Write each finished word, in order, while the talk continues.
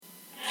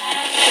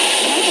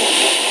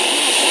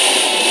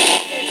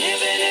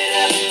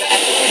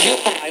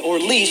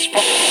police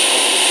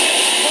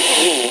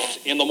rules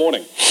in the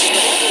morning.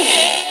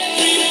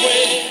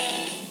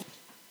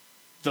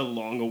 The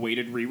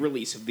long-awaited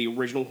re-release of the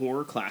original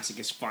horror classic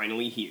is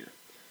finally here.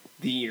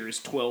 The year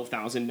is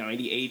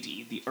 12,090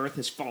 AD. The Earth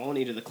has fallen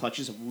into the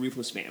clutches of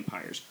ruthless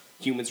vampires.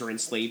 Humans are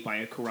enslaved by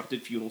a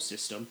corrupted feudal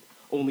system.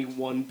 Only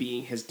one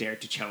being has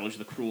dared to challenge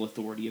the cruel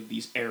authority of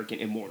these arrogant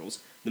immortals,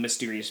 the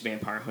mysterious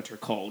vampire hunter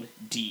called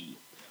D.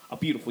 A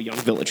beautiful young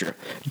villager,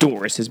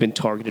 Doris, has been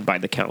targeted by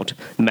the Count,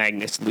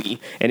 Magnus Lee,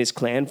 and his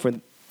clan for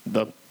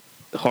the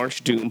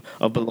harsh doom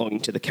of belonging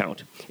to the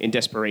Count. In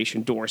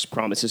desperation, Doris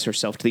promises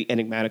herself to the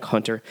enigmatic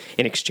hunter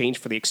in exchange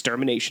for the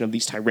extermination of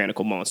these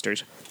tyrannical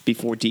monsters.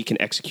 Before D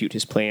can execute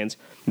his plans,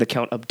 the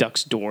Count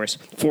abducts Doris,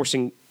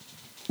 forcing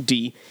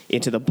D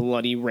into the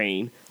bloody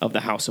reign of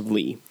the House of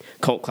Lee.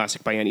 Cult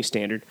classic by any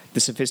standard,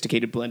 the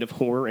sophisticated blend of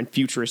horror and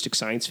futuristic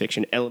science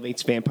fiction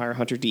elevates Vampire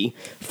Hunter D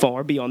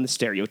far beyond the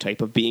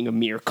stereotype of being a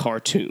mere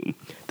cartoon.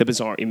 The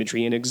bizarre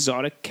imagery and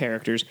exotic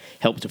characters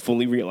help to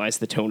fully realize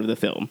the tone of the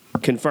film,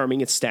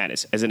 confirming its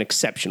status as an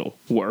exceptional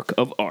work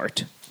of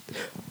art.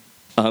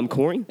 I'm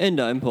Corey. And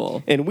I'm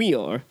Paul. And we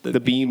are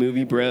the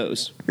B-Movie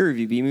Bros. We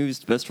review B-movies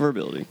to the best of our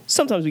ability.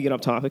 Sometimes we get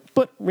off topic,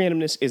 but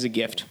randomness is a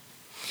gift.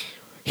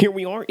 Here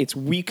we are. It's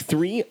week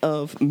 3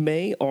 of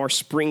May, our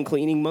spring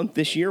cleaning month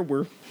this year.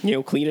 We're,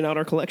 cleaning out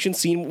our collection,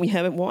 seeing what we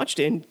haven't watched,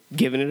 and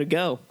giving it a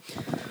go.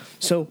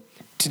 So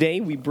today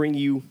we bring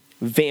you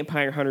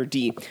Vampire Hunter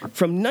D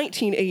from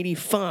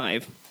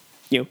 1985.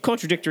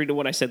 Contradictory to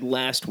what I said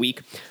last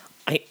week,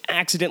 I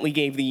accidentally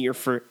gave the year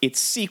for its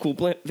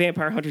sequel,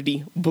 Vampire Hunter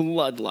D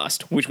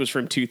Bloodlust, which was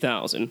from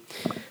 2000.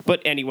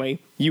 But anyway,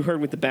 you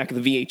heard what the back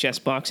of the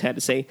VHS box had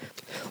to say.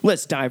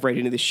 Let's dive right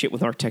into this shit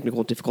with our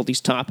technical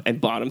difficulties top and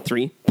bottom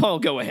 3. Paul,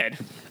 go ahead.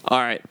 All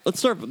right, let's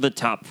start with the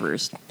top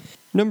first.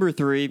 Number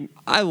 3,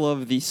 I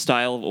love the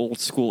style of old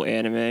school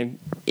anime.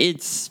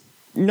 It's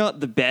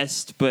not the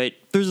best, but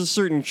there's a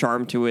certain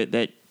charm to it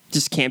that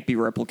just can't be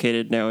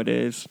replicated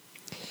nowadays.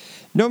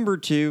 Number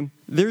 2,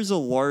 there's a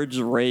large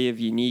array of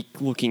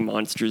unique-looking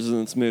monsters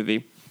in this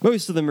movie.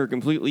 Most of them are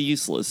completely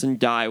useless and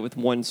die with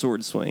one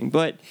sword swing,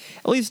 but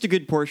at least a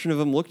good portion of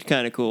them looked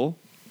kind of cool.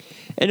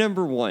 And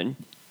number 1,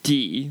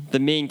 D, the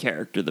main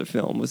character of the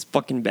film, was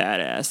fucking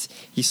badass.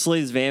 He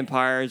slays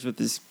vampires with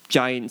his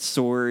giant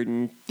sword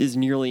and is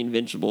nearly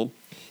invincible.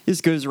 He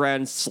just goes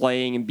around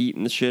slaying and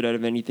beating the shit out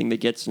of anything that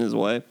gets in his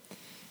way.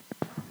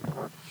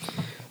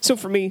 So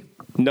for me,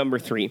 number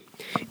 3.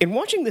 In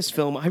watching this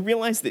film, I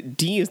realized that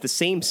D is the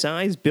same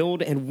size,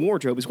 build, and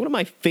wardrobe as one of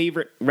my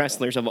favorite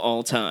wrestlers of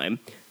all time,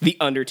 The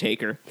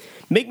Undertaker,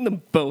 making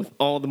them both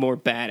all the more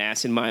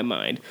badass in my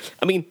mind.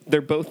 I mean,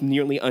 they're both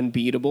nearly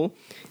unbeatable,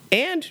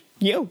 and,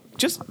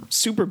 just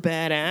super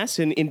badass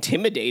and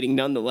intimidating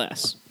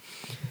nonetheless.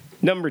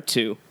 Number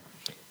 2.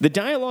 The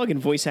dialogue and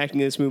voice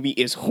acting in this movie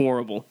is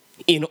horrible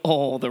in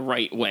all the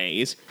right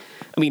ways.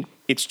 I mean,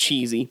 it's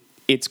cheesy,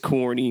 it's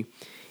corny,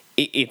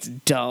 it's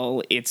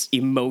dull, it's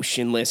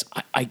emotionless.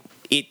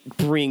 It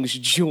brings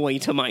joy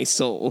to my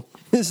soul.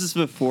 This is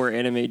before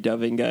anime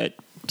dubbing got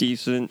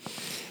decent.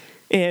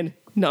 And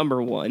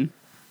number 1,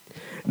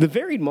 the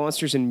varied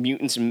monsters and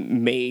mutants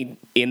made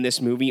in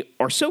this movie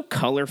are so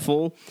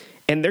colorful,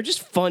 and they're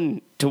just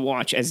fun to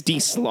watch as D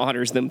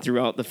slaughters them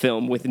throughout the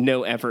film with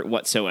no effort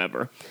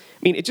whatsoever.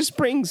 I mean, it just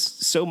brings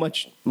so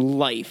much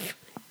life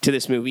to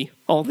this movie,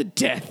 all the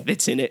death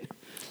that's in it.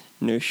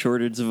 No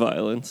shortage of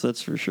violence,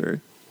 that's for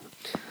sure.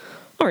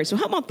 All right, so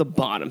how about the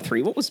bottom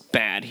 3? What was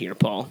bad here,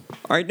 Paul?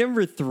 All right,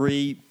 number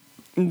 3,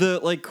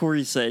 like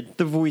Corey said,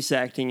 the voice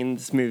acting in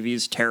this movie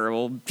is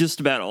terrible,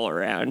 just about all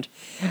around.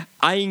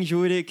 I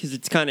enjoyed it because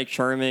it's kind of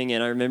charming,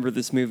 and I remember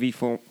this movie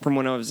from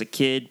when I was a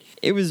kid.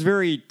 It was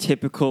very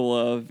typical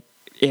of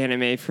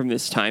anime from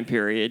this time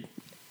period.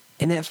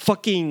 And that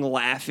fucking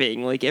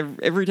laughing, like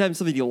every time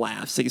somebody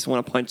laughs, I just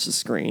want to punch the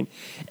screen.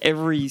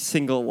 Every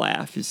single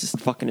laugh is just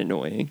fucking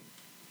annoying.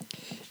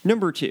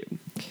 Number 2.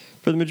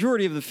 For the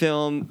majority of the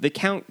film, the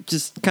Count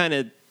just kind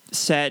of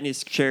sat in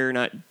his chair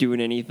not doing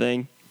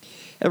anything.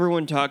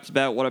 Everyone talks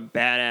about what a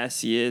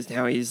badass he is, and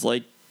how he's,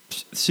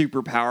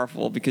 super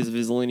powerful because of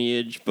his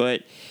lineage,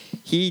 but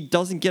he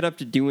doesn't get up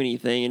to do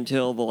anything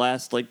until the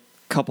last,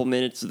 couple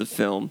minutes of the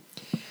film.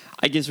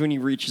 I guess when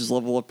you reach his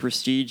level of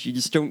prestige, you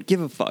just don't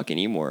give a fuck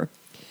anymore.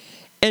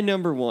 And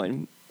number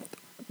 1,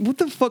 what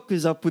the fuck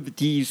is up with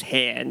D's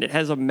hand? It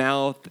has a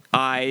mouth,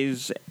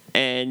 eyes,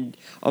 and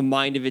a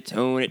mind of its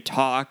own. It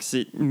talks,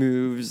 it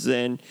moves,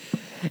 and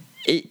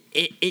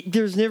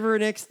there's never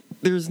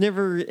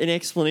an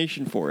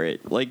explanation for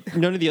it. Like,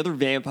 none of the other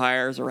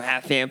vampires or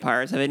half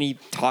vampires have any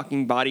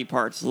talking body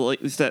parts, at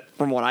least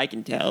from what I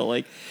can tell.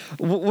 Like,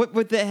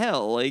 what the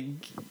hell? Like,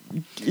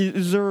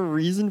 is there a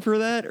reason for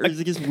that, or is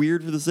it just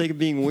weird for the sake of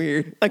being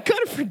weird? I kind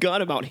of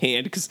forgot about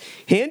Hand, because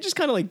Hand just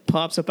kind of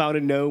pops up out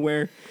of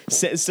nowhere,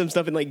 says some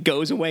stuff, and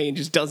goes away and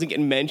just doesn't get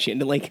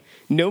mentioned. And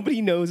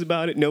nobody knows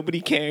about it,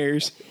 nobody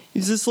cares.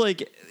 He's just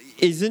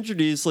is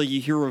introduced, like, you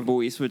hear a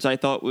voice, which I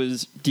thought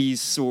was Dee's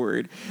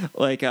sword,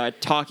 like,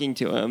 talking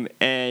to him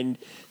and,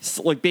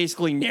 like,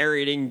 basically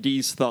narrating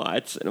Dee's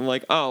thoughts. And I'm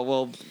like, oh,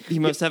 well, he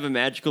must have a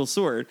magical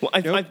sword. Well,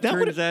 Nope,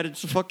 turns out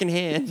it's a fucking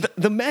hand.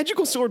 The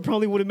magical sword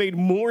probably would have made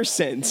more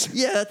sense.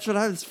 Yeah, that's what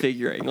I was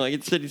figuring. Like,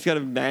 it said he's got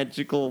a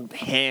magical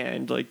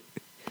hand. Like,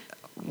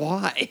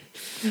 why?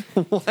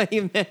 Why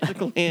a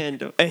magical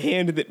hand? A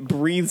hand that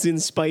breathes in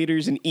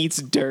spiders and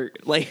eats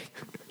dirt. Like,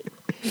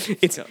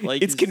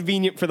 it's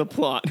convenient for the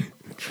plot.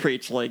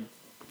 Creates, like,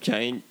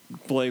 giant,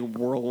 like,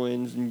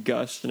 whirlwinds and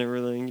gusts and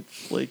everything.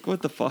 It's like,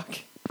 what the fuck?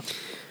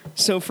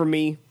 So for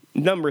me,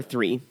 number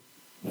 3.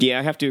 Yeah,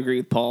 I have to agree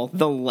with Paul.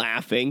 The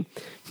laughing.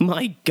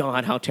 My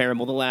God, how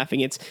terrible the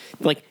laughing. It's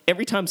like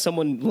every time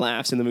someone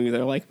laughs in the movie,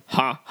 they're like,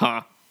 ha,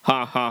 ha,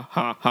 ha, ha,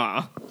 ha,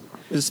 ha.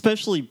 It's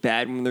especially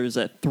bad when there's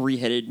that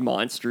 3-headed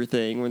monster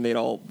thing when they'd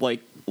all,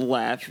 like,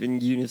 laugh in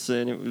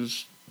unison. It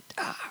was...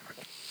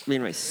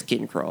 made my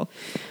skin crawl.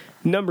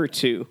 Number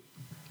 2.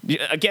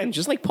 Again,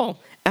 just like Paul,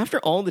 after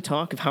all the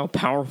talk of how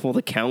powerful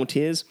the Count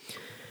is,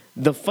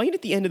 the fight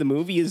at the end of the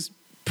movie is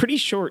pretty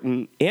short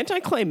and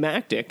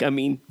anticlimactic. I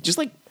mean, just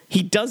like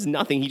he does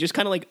nothing. He just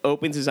kind of like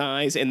opens his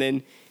eyes and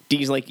then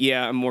Dee's like,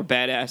 yeah, I'm more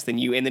badass than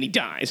you. And then he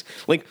dies.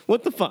 Like,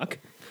 what the fuck?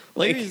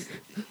 Like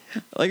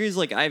he's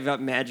like, I've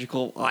got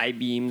magical eye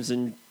beams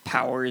and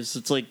powers.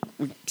 It's like,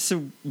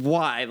 so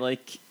why?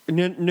 Like,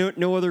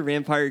 no other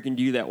vampire can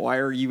do that. Why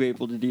are you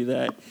able to do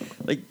that?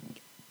 Like,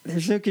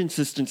 there's no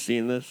consistency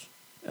in this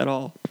at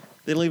all.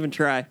 They don't even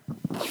try.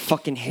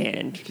 Fucking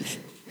hand. Just,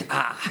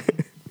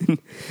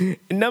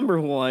 Number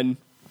 1.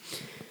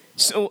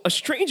 So a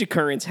strange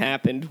occurrence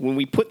happened when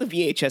we put the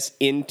VHS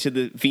into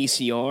the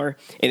VCR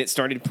and it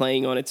started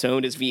playing on its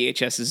own as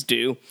VHSs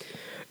do.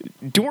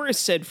 Doris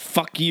said,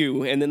 fuck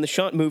you, and then the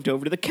shot moved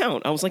over to the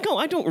Count. I was like, oh,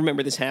 I don't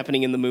remember this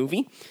happening in the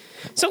movie.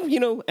 So,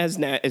 as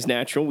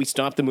natural, we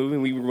stopped the movie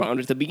and we rewound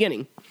it at the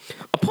beginning.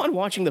 Upon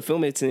watching the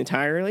film in its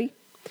entirety,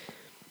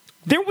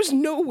 there was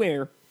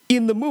nowhere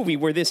in the movie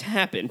where this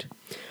happened.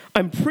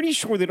 I'm pretty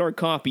sure that our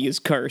copy is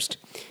cursed.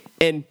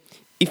 And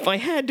if I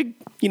had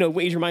to,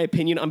 wager my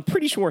opinion, I'm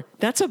pretty sure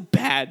that's a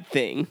bad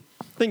thing.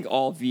 I think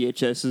all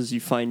VHSs you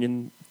find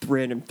in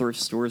random thrift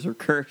stores are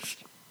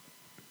cursed.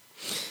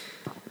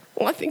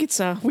 Well, I think it's,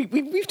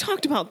 we've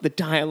talked about the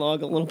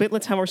dialogue a little bit.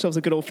 Let's have ourselves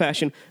a good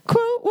old-fashioned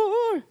quote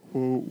war.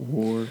 Quote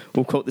war.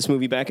 We'll quote this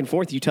movie back and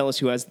forth. You tell us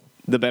who has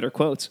the better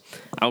quotes.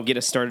 I'll get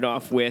us started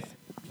off with,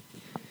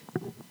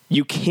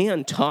 you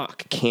can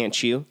talk,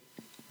 can't you?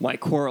 My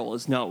quarrel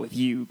is not with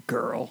you,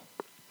 girl.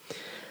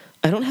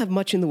 I don't have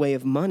much in the way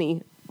of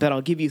money, but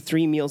I'll give you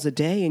 3 meals a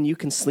day and you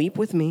can sleep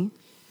with me.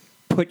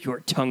 Put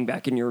your tongue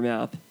back in your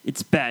mouth.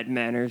 It's bad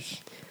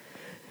manners.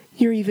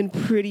 You're even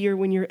prettier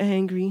when you're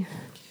angry.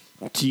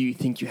 Do you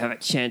think you have a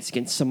chance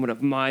against someone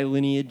of my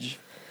lineage?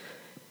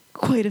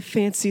 Quite a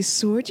fancy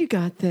sword you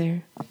got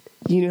there.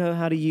 You know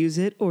how to use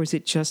it, or is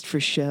it just for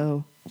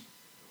show?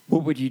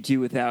 What would you do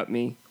without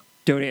me?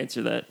 Don't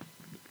answer that.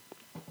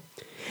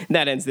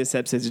 That ends this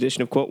episode's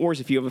edition of Quote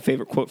Wars. If you have a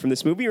favorite quote from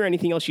this movie or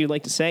anything else you'd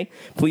like to say,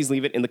 please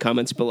leave it in the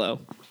comments below.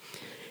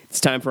 It's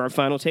time for our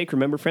final take.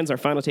 Remember, friends, our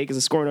final take is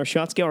a score on our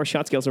shot scale. Our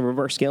shot scale is a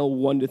reverse scale,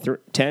 1 to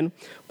 10.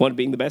 1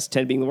 being the best,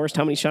 10 being the worst.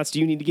 How many shots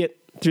do you need to get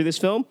through this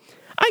film?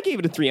 I gave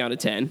it a 3 out of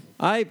 10.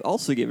 I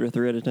also gave it a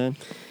 3 out of 10.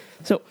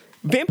 So,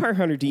 Vampire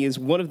Hunter D is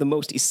one of the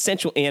most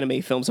essential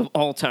anime films of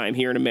all time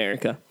here in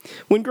America.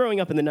 When growing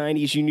up in the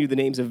 90s, you knew the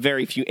names of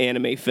very few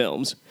anime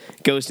films.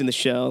 Ghost in the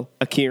Shell,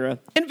 Akira,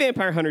 and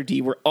Vampire Hunter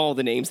D were all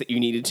the names that you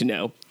needed to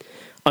know.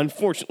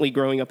 Unfortunately,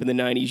 growing up in the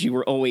 90s, you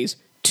were always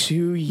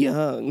too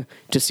young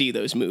to see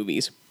those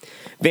movies.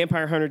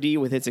 Vampire Hunter D,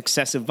 with its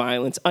excessive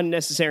violence,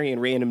 unnecessary and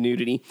random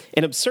nudity,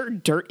 and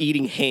absurd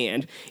dirt-eating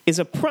hand, is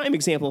a prime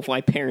example of why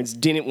parents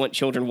didn't want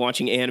children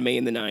watching anime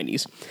in the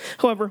 90s.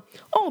 However,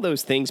 all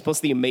those things,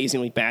 plus the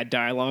amazingly bad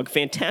dialogue,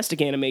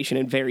 fantastic animation,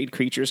 and varied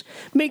creatures,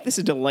 make this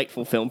a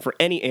delightful film for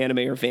any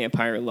anime or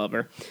vampire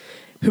lover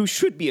who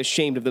should be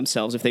ashamed of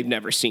themselves if they've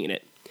never seen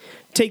it.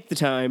 Take the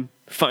time,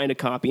 find a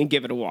copy, and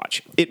give it a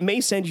watch. It may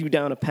send you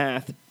down a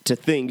path to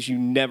things you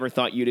never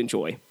thought you'd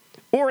enjoy.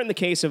 Or in the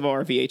case of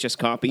our VHS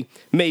copy,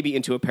 maybe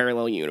into a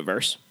parallel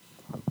universe.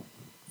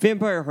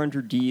 Vampire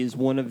Hunter D is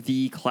one of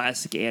the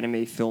classic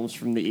anime films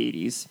from the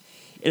 80s.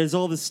 It has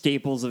all the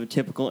staples of a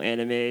typical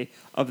anime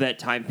of that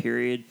time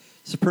period.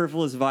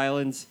 Superfluous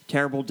violence,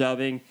 terrible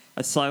dubbing,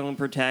 a silent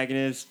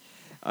protagonist,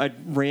 a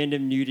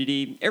random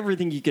nudity,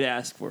 everything you could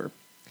ask for.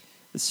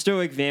 The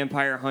stoic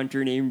vampire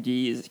hunter named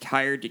D is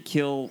hired to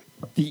kill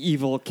the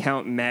evil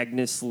Count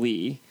Magnus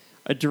Lee,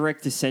 a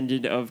direct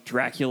descendant of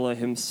Dracula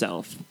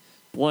himself.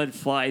 Blood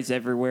flies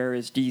everywhere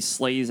as D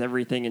slays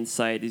everything in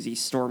sight as he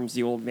storms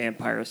the old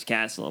vampire's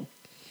castle.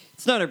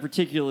 It's not a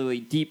particularly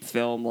deep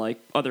film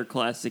like other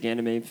classic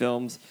anime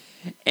films,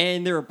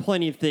 and there are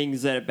plenty of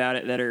things about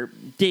it that are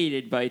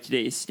dated by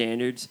today's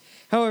standards.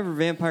 However,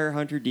 Vampire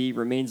Hunter D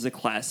remains a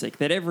classic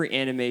that every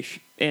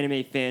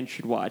anime fan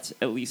should watch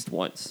at least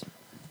once.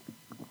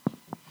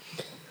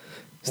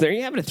 So there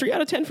you have it, a 3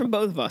 out of 10 from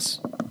both of us.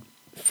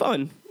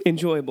 Fun,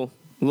 enjoyable,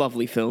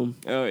 lovely film.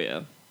 Oh,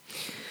 yeah.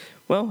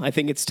 Well, I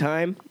think it's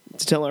time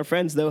to tell our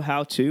friends, though,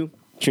 how to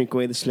drink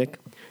away the slick.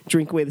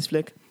 Drink away the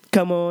slick.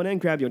 Come on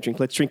and grab your drink.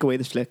 Let's drink away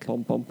the slick.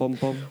 Bum, bum, bum,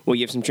 bum. We'll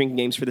give some drinking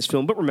games for this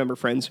film, but remember,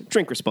 friends,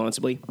 drink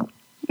responsibly.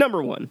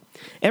 Number 1,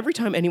 every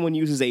time anyone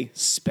uses a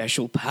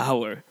special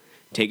power,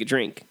 take a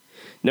drink.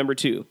 Number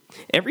 2,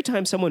 every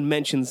time someone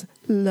mentions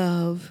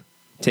love,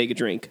 take a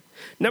drink.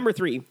 Number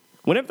 3,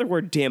 whenever the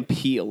word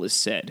Dampeel is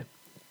said,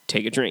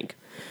 take a drink.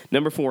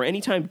 Number 4,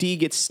 anytime D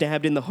gets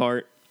stabbed in the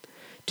heart,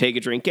 take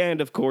a drink.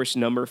 And, of course,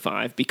 number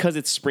 5, because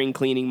it's spring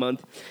cleaning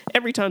month,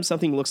 every time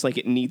something looks like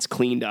it needs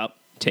cleaned up,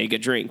 take a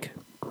drink.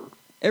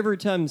 Every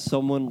time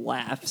someone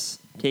laughs,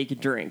 take a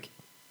drink.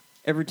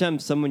 Every time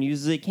someone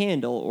uses a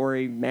candle or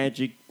a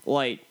magic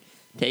light,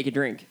 take a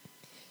drink.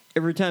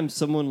 Every time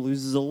someone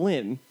loses a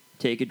limb,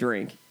 take a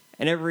drink.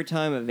 And every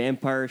time a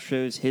vampire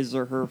shows his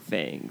or her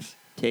fangs,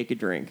 take a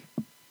drink.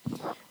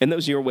 And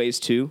those are your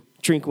ways to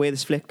drink away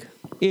this flick.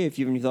 If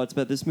you have any thoughts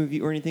about this movie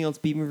or anything else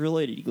B-movie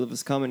related, you can leave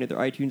us a comment either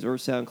iTunes or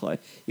SoundCloud.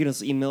 You can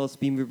also email us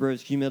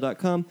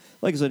bmoviebros@gmail.com,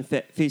 like us on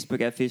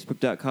Facebook at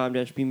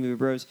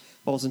facebook.com/bmoviebros,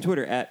 follow us on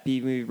Twitter at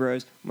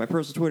bmoviebros, my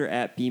personal Twitter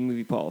at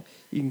bmoviepaul.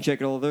 You can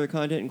check out all of their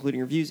content,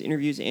 including reviews,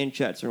 interviews, and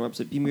chats on our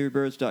website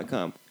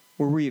bmoviebros.com,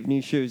 where we have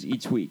new shows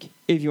each week.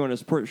 If you want to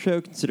support the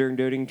show, consider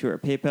donating to our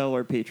PayPal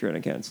or Patreon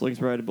accounts. Links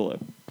provided below.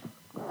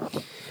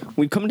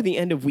 We've come to the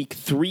end of week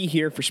 3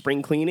 here for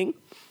spring cleaning.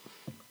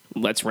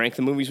 Let's rank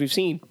the movies we've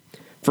seen.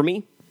 For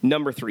me,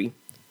 number 3,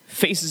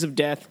 Faces of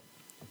Death.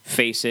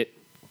 Face it,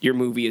 your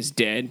movie is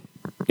dead.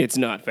 It's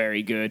not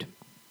very good.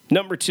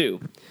 Number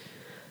 2,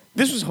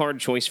 this was a hard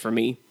choice for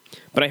me,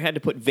 but I had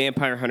to put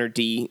Vampire Hunter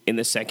D in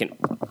the second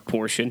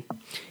portion.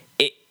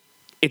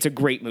 It's a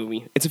great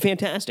movie. It's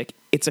fantastic.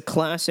 It's a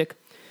classic.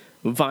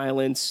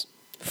 Violence,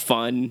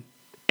 fun,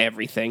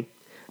 everything.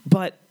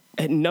 But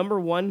at number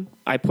 1,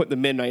 I put The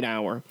Midnight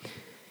Hour.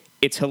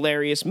 It's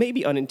hilarious,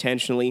 maybe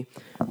unintentionally,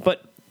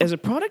 but as a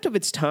product of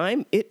its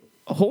time, it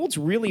holds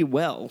really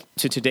well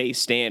to today's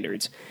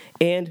standards,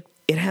 and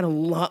it had a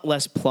lot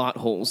less plot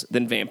holes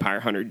than Vampire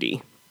Hunter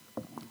D.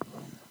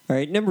 All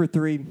right, number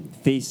 3,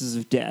 Faces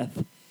of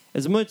Death.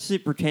 As much as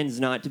it pretends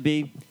not to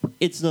be,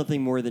 it's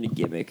nothing more than a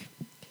gimmick.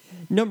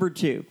 Number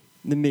 2,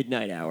 The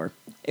Midnight Hour.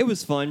 It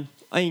was fun.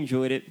 I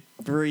enjoyed it.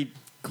 Very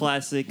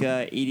classic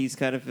 80s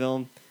kind of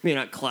film. I mean,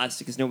 not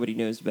classic because nobody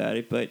knows about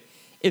it, but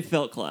it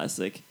felt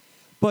classic.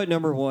 But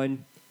number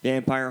 1,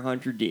 Vampire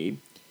Hunter D.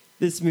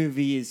 This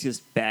movie is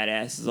just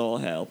badass as all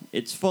hell.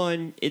 It's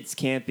fun, it's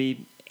campy,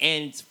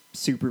 and it's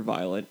super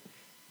violent.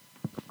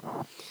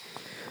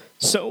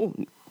 So,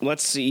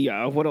 let's see,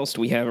 what else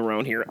do we have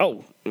around here?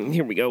 Oh,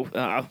 here we go.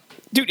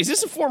 Dude, is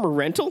this a former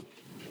rental?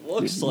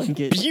 Looks like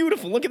it.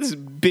 Beautiful. Look at this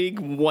big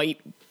white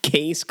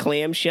case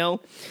clamshell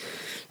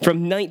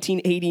from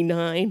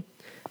 1989.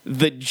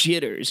 The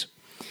Jitters.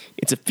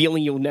 It's a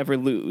feeling you'll never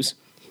lose.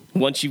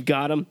 Once you've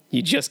got them,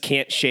 you just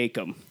can't shake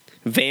them.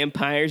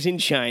 Vampires in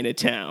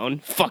Chinatown.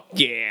 Fuck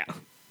yeah.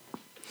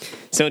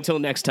 So until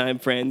next time,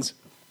 friends,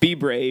 be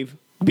brave,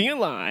 be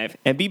alive,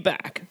 and be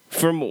back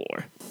for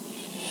more.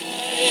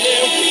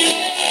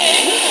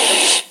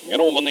 You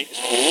know, when they